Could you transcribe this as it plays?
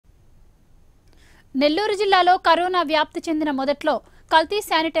నెల్లూరు జిల్లాలో కరోనా వ్యాప్తి చెందిన మొదట్లో కల్తీ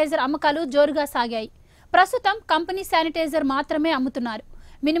శానిటైజర్ అమ్మకాలు జోరుగా సాగాయి. ప్రస్తుతం కంపెనీ శానిటైజర్ మాత్రమే అమ్ముతున్నారు.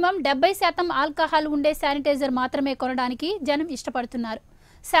 మినిమం 70% ఆల్కహాల్ ఉండే శానిటైజర్ మాత్రమే కొనడానికి జనం ఇష్టపడుతున్నారు.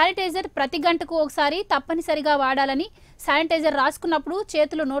 శానిటైజర్ ప్రతి గంటకు ఒకసారి తప్పనిసరిగా వాడాలని, శానిటైజర్ రాసుకున్నప్పుడు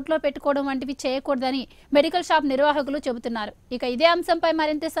చేతులు నోట్లో పెట్టుకోవడం వంటివి చేయకూడదని మెడికల్ షాప్ నిర్వాహకులు చెబుతున్నారు. ఇక ఇదే అంశంపై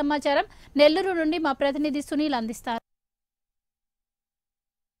మరింత సమాచారం నెల్లూరు నుండి మా ప్రతినిధి సునీల్ అందిస్తారు.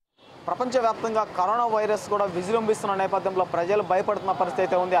 ప్రపంచవ్యాప్తంగా కరోనా వైరస్ కూడా విజృంభిస్తున్న నేపథ్యంలో ప్రజలు భయపడుతున్న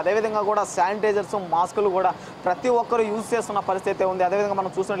పరిస్థితి ఉంది. అదేవిధంగా కూడా శానిటైజర్స్, మాస్కులు కూడా ప్రతి ఒక్కరు యూజ్ చేస్తున్న పరిస్థితి ఉంది. అదేవిధంగా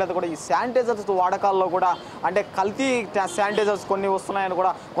మనం చూసినట్లయితే కూడా ఈ శానిటైజర్స్ వాడకాల్లో కూడా అంటే కల్తీ శానిటైజర్స్ కొన్ని వస్తున్నాయని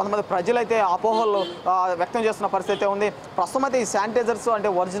కూడా కొంతమంది ప్రజలైతే అపోహలు వ్యక్తం చేస్తున్న పరిస్థితి ఉంది. ప్రస్తుతం అయితే ఈ శానిటైజర్స్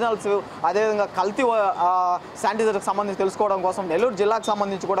అంటే ఒరిజినల్స్, అదేవిధంగా కల్తీ శానిటైజర్కి సంబంధించి తెలుసుకోవడం కోసం నెల్లూరు జిల్లాకు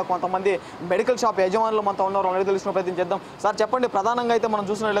సంబంధించి కూడా కొంతమంది మెడికల్ షాప్ యజమానులు మనతో ఉన్నారు. అనేది తెలుసుకునే ప్రయత్నం చేద్దాం. సార్ చెప్పండి, ప్రధానంగా అయితే మనం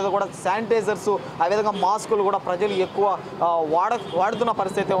చూసినట్లయితే కూడా శానిటైజర్స్, అదేవిధంగా మాస్కులు కూడా ప్రజలు ఎక్కువ వాడుతున్న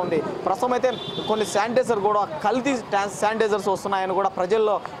పరిస్థితి ఉంది. ప్రస్తుతం అయితే కొన్ని శానిటైజర్ కూడా కల్తీ శానిటైజర్స్ వస్తున్నాయని కూడా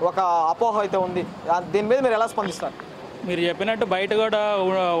ప్రజల్లో ఒక అపోహ అయితే ఉంది. దీని మీద మీరు ఎలా స్పందిస్తారు? మీరు చెప్పినట్టు బయట కూడా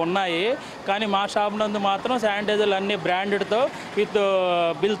ఉన్నాయి, కానీ మా షాప్ నందు మాత్రం శానిటైజర్లు అన్ని బ్రాండెడ్తో విత్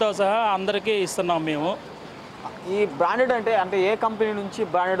బిల్తో సహా అందరికీ ఇస్తున్నాం మేము. ఈ బ్రాండెడ్ అంటే ఏ కంపెనీ నుంచి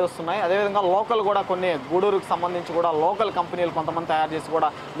బ్రాండెడ్ వస్తున్నాయి? అదేవిధంగా లోకల్ కూడా కొన్ని గూడూరుకు సంబంధించి కూడా లోకల్ కంపెనీలు కొంతమంది తయారు చేసి కూడా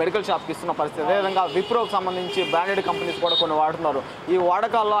మెడికల్ షాప్కి ఇస్తున్న పరిస్థితి. అదేవిధంగా విప్రోకి సంబంధించి బ్రాండెడ్ కంపెనీస్ కూడా కొన్ని వాడుతున్నారు. ఈ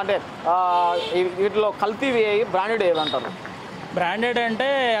వాడకాల్లో అంటే వీటిలో కల్తీవి బ్రాండెడ్ ఏదంటారు? బ్రాండెడ్ అంటే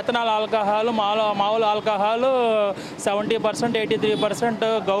ఎథనాల్ ఆల్కహాల్, మామూలు ఆల్కహాల్ 70%,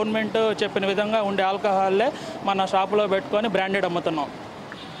 83% గవర్నమెంట్ చెప్పిన విధంగా ఉండే ఆల్కహాల్లే మన షాపులో పెట్టుకొని బ్రాండెడ్ అమ్ముతున్నాం.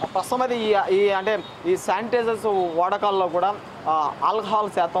 ప్రస్తుతం అది ఈ శానిటైజర్స్ వాడకాల్లో కూడా ఆల్కహాల్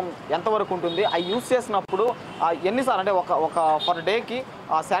శాతం ఎంతవరకు ఉంటుంది? అవి యూజ్ చేసినప్పుడు ఎన్నిసార్లు అంటే ఒక పర్ డేకి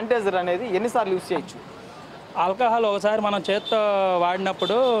ఆ శానిటైజర్ అనేది ఎన్నిసార్లు యూజ్ చేయొచ్చు? ఆల్కహాల్ ఒకసారి మనం చేత్తో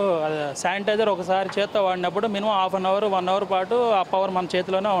వాడినప్పుడు, శానిటైజర్ ఒకసారి చేత్తో వాడినప్పుడు మినిమం ½ అన్ అవర్, 1 అవర్ పాటు ఆ పవర్ మన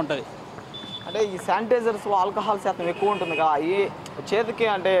చేతిలోనే ఉంటుంది. అంటే ఈ శానిటైజర్స్ ఆల్కహాల్ శాతం ఎక్కువ ఉంటుంది కదా, ఈ చేతికి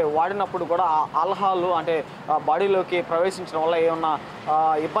అంటే వాడినప్పుడు కూడా ఆల్కహాల్ అంటే బాడీలోకి ప్రవేశించడం వల్ల ఏమన్నా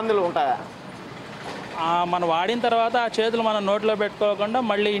ఇబ్బందులు ఉంటాయా? మనం వాడిన తర్వాత ఆ చేతులు మనం నోట్లో పెట్టుకోకుండా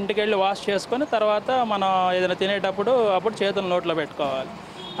మళ్ళీ ఇంటికి వెళ్ళి వాష్ చేసుకొని తర్వాత మనం ఏదైనా తినేటప్పుడు అప్పుడు చేతులు నోట్లో పెట్టుకోవాలి.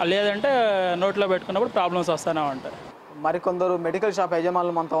 లేదంటే నోట్లో పెట్టుకున్నప్పుడు ప్రాబ్లమ్స్ వస్తూనే ఉంటాయి. మరికొందరు మెడికల్ షాప్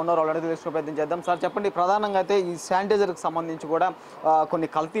యజమానులు మనతో ఉన్నారు. ఆల్రెడీ తెలుసుకునే ప్రయత్నం చేద్దాం. సార్ చెప్పండి, ప్రధానంగా అయితే ఈ శానిటైజర్కి సంబంధించి కూడా కొన్ని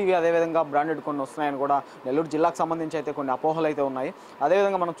కల్తీవి, అదేవిధంగా బ్రాండెడ్ కొన్ని వస్తున్నాయని కూడా నెల్లూరు జిల్లాకు సంబంధించి అయితే కొన్ని అపోహలు అయితే ఉన్నాయి.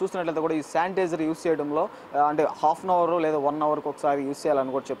 అదేవిధంగా మనం చూసినట్లయితే కూడా ఈ శానిటైజర్ యూజ్ చేయడంలో అంటే ½ అన్ అవర్ లేదా 1 అవర్కి ఒకసారి యూజ్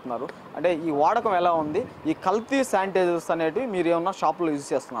చేయాలని కూడా చెప్తున్నారు. అంటే ఈ వాడకం ఎలా ఉంది? ఈ కల్తీ శానిటైజర్స్ అనేవి మీరు ఏమన్నా షాపులో యూజ్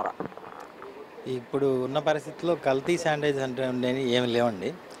చేస్తున్నారా? ఇప్పుడు ఉన్న పరిస్థితుల్లో కల్తీ శానిటైజర్ అంటే ఏమి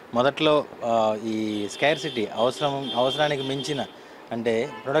లేవండి. మొదట్లో ఈ స్కైర్సిటీ అవసరానికి మించిన అంటే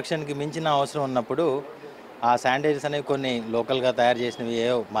ప్రొడక్షన్కి మించిన అవసరం ఉన్నప్పుడు ఆ శానిటైజర్స్ అనేవి కొన్ని లోకల్గా తయారు చేసినవి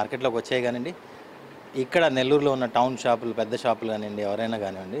ఏవో మార్కెట్లోకి వచ్చాయి. కానివ్వండి, ఇక్కడ నెల్లూరులో ఉన్న టౌన్ షాపులు, పెద్ద షాపులు కానివ్వండి, ఎవరైనా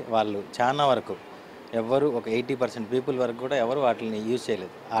కానివ్వండి, వాళ్ళు చాలా వరకు ఎవరు ఒక 80% పీపుల్ వరకు కూడా ఎవరు వాటిని యూజ్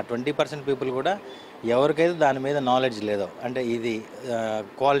చేయలేదు. ఆ 20% పీపుల్ కూడా ఎవరికైతే దాని మీద నాలెడ్జ్ లేదో, అంటే ఇది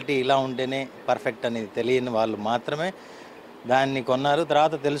క్వాలిటీ ఇలా ఉంటేనే పర్ఫెక్ట్ అనేది తెలియని వాళ్ళు మాత్రమే దాన్ని కొన్నారు.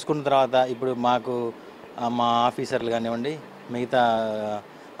 తర్వాత తెలుసుకున్న తర్వాత ఇప్పుడు మాకు మా ఆఫీసర్లు కానివ్వండి, మిగతా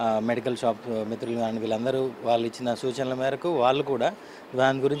మెడికల్ షాప్ మిత్రులు కానీ వీళ్ళందరూ వాళ్ళు ఇచ్చిన సూచనల మేరకు వాళ్ళు కూడా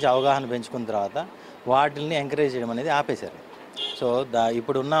దాని గురించి అవగాహన పెంచుకున్న తర్వాత వాటిని ఎంకరేజ్ చేయడం అనేది ఆపేశారు. సో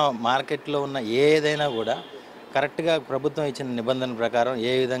ఇప్పుడున్న మార్కెట్లో ఉన్న ఏదైనా కూడా కరెక్ట్గా ప్రభుత్వం ఇచ్చిన నిబంధనల ప్రకారం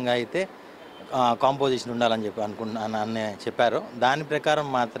ఏ విధంగా అయితే కాంపోజిషన్ ఉండాలని అన్నీ చెప్పారో దాని ప్రకారం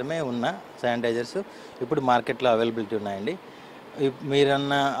మాత్రమే ఉన్న శానిటైజర్స్ ఇప్పుడు మార్కెట్లో అవైలబిలిటీ ఉన్నాయండి.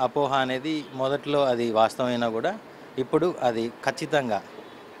 మీరన్న అపోహ అనేది మొదట్లో అది వాస్తవమైనా కూడా ఇప్పుడు అది ఖచ్చితంగా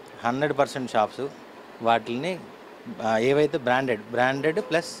 100% షాప్స్ వాటిని ఏవైతే బ్రాండెడ్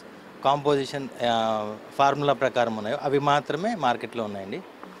ప్లస్ కాంపోజిషన్ ఫార్ములా ప్రకారం ఉన్నాయో అవి మాత్రమే మార్కెట్లో ఉన్నాయండి.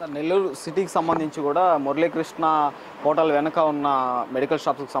 నెల్లూరు సిటీకి సంబంధించి కూడా మురళీకృష్ణ హోటల్ వెనక ఉన్న మెడికల్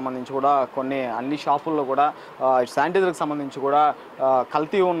షాప్స్కి సంబంధించి కూడా కొన్ని అన్ని షాపుల్లో కూడా శానిటైజర్కి సంబంధించి కూడా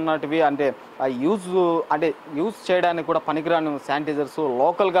కల్తీ ఉన్నటివి అంటే యూజ్ చేయడానికి కూడా పనికిరాని శానిటైజర్స్,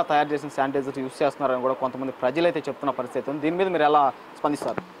 లోకల్గా తయారు చేసిన శానిటైజర్స్ యూజ్ చేస్తున్నారని కూడా కొంతమంది ప్రజలైతే చెప్తున్న పరిస్థితి ఉంది. దీని మీద మీరు ఎలా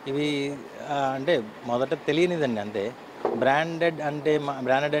స్పందిస్తారు? ఇవి అంటే మొదట తెలియనిదండి. అంటే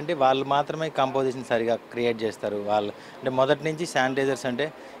బ్రాండెడ్ అంటే వాళ్ళు మాత్రమే కాంపోజిషన్ సరిగా క్రియేట్ చేస్తారు. వాళ్ళు అంటే మొదటి నుంచి శానిటైజర్స్ అంటే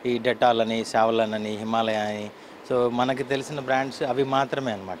ఈ డెటాల్ అని, సావలన్ అని, హిమాలయ అని, సో మనకి తెలిసిన బ్రాండ్స్ అవి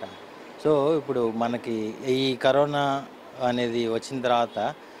మాత్రమే అన్నమాట. సో ఇప్పుడు మనకి ఈ కరోనా అనేది వచ్చిన తర్వాత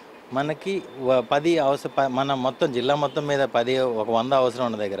మనకి 10 మన మొత్తం జిల్లా మొత్తం మీద 100 అవసరం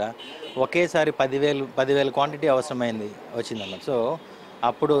ఉన్న దగ్గర ఒకేసారి 10,000 క్వాంటిటీ అవసరమైంది వచ్చిందన్నమాట. సో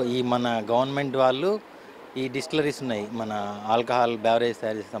అప్పుడు ఈ మన గవర్నమెంట్ వాళ్ళు ఈ డిస్టిలరీస్ ఉన్నాయి, మన ఆల్కహాల్ బెవరేజ్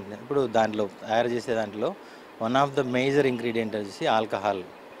తయారు చేసే కంపెనీ. ఇప్పుడు తయారు చేసే దాంట్లో one of the major ingredient వచ్చేసి ఆల్కహాల్,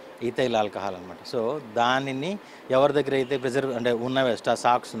 ఈథైల్ ఆల్కహాల్ అనమాట. సో దానిని ఎవరి దగ్గర అయితే అంటే ఉన్నవే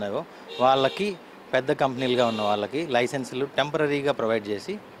స్టాక్స్ ఉన్నాయో వాళ్ళకి, పెద్ద కంపెనీలుగా ఉన్న వాళ్ళకి లైసెన్సులు టెంపరీగా ప్రొవైడ్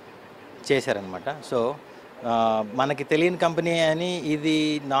చేశారనమాట. సో మనకి తెలియని కంపెనీ అని ఇది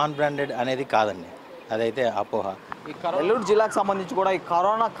నాన్ బ్రాండెడ్ అనేది కాదండి, అదైతే అపోహ. ఈ నెల్లూరు జిల్లాకు సంబంధించి కూడా ఈ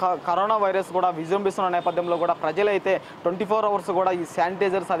కరోనా వైరస్ కూడా విజృంభిస్తున్న నేపథ్యంలో కూడా ప్రజలైతే 24 అవర్స్ కూడా ఈ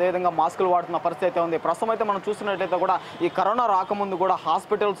శానిటైజర్స్ అదేవిధంగా మాస్కులు వాడుతున్న పరిస్థితి అయితే ఉంది. ప్రస్తుతం అయితే మనం చూస్తున్నట్లయితే కూడా ఈ కరోనా రాకముందు కూడా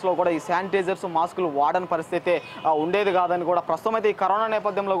హాస్పిటల్స్లో కూడా ఈ శానిటైజర్స్ మాస్కులు వాడని పరిస్థితి ఉండేది కాదని కూడా, ప్రస్తుతం అయితే ఈ కరోనా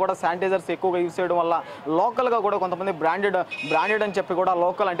నేపథ్యంలో కూడా శానిటైజర్స్ ఎక్కువగా యూజ్ చేయడం వల్ల లోకల్గా కూడా కొంతమంది బ్రాండెడ్ అని చెప్పి కూడా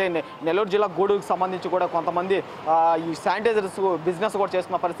లోకల్ అంటే నెల్లూరు జిల్లా గూడూరుకు సంబంధించి కూడా కొంతమంది ఈ శానిటైజర్స్ బిజినెస్ కూడా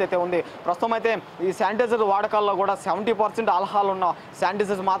చేస్తున్న పరిస్థితి ఉంది. ప్రస్తుతం అయితే ఈ శానిటైజర్ వాడకాల్లో కూడా 70% ఆల్కహాల్ ఉన్న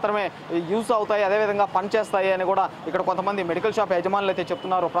శానిటైజర్స్ మాత్రమే యూజ్ అవుతాయి, అదేవిధంగా పనిచేస్తాయి అని కూడా ఇక్కడ కొంతమంది మెడికల్ షాప్ యజమానులు అయితే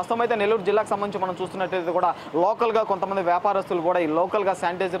చెప్తున్నారు. ప్రస్తుతం అయితే నెల్లూరు జిల్లాకు సంబంధించి మనం చూస్తున్నట్లయితే కూడా లోకల్గా కొంతమంది వ్యాపారస్తులు కూడా ఈ లోకల్గా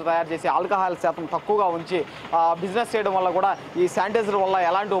శానిటైజర్ తయారు చేసి ఆల్కహాల్ శాతం తక్కువగా ఉంచి బిజినెస్ చేయడం వల్ల కూడా ఈ శానిటైజర్ వల్ల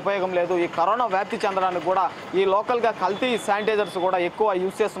ఎలాంటి ఉపయోగం లేదు. ఈ కరోనా వ్యాప్తి చెందడానికి కూడా ఈ లోకల్గా కల్తీ శానిటైజర్స్ కూడా ఎక్కువ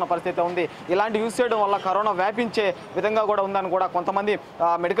యూజ్ చేస్తున్న పరిస్థితి ఉంది. ఇలాంటి యూజ్ చేయడం వల్ల కరోనా వ్యాపించే విధంగా కూడా ఉందని కూడా కొంతమంది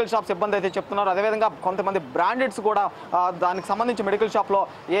మెడికల్ షాప్ సిబ్బంది అయితే చెప్తున్నారు. అదేవిధంగా కొంతమంది బ్రాండెడ్స్ కూడా దానికి సంబంధించి మెడికల్ షాప్లో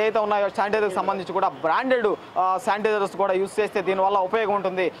ఏదైతే ఉన్నాయో శానిటైజర్కి సంబంధించి కూడా బ్రాండెడ్ శానిటైజర్స్ కూడా యూజ్ చేస్తే దీనివల్ల ఉపయోగం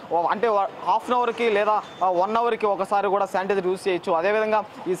ఉంటుంది. అంటే హాఫ్ అన్ అవర్కి లేదా 1 అవర్కి ఒకసారి కూడా శానిటైజర్ యూజ్ చేయొచ్చు. అదేవిధంగా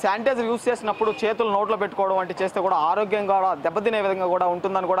ఈ శానిటైజర్ యూజ్ చేసినప్పుడు చేతులు నోట్లో పెట్టుకోవడం వంటి చేస్తే కూడా ఆరోగ్యంగా దెబ్బతినే విధంగా కూడా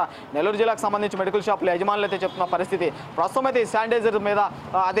ఉంటుందని కూడా నెల్లూరు జిల్లాకు సంబంధించి మెడికల్ షాప్లో యజమానులు అయితే చెప్తున్న పరిస్థితి. ప్రస్తుతం అయితే ఈ శానిటైజర్ మీద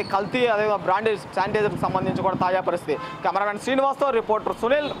అదే కల్తీ అదే బ్రాండెడ్ శానిటైజర్కి సంబంధించి కూడా తాజా పరిస్థితి. Cameraman శ్రీనివాస్తో reporter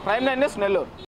Sunil, Prime9 news, Nellore.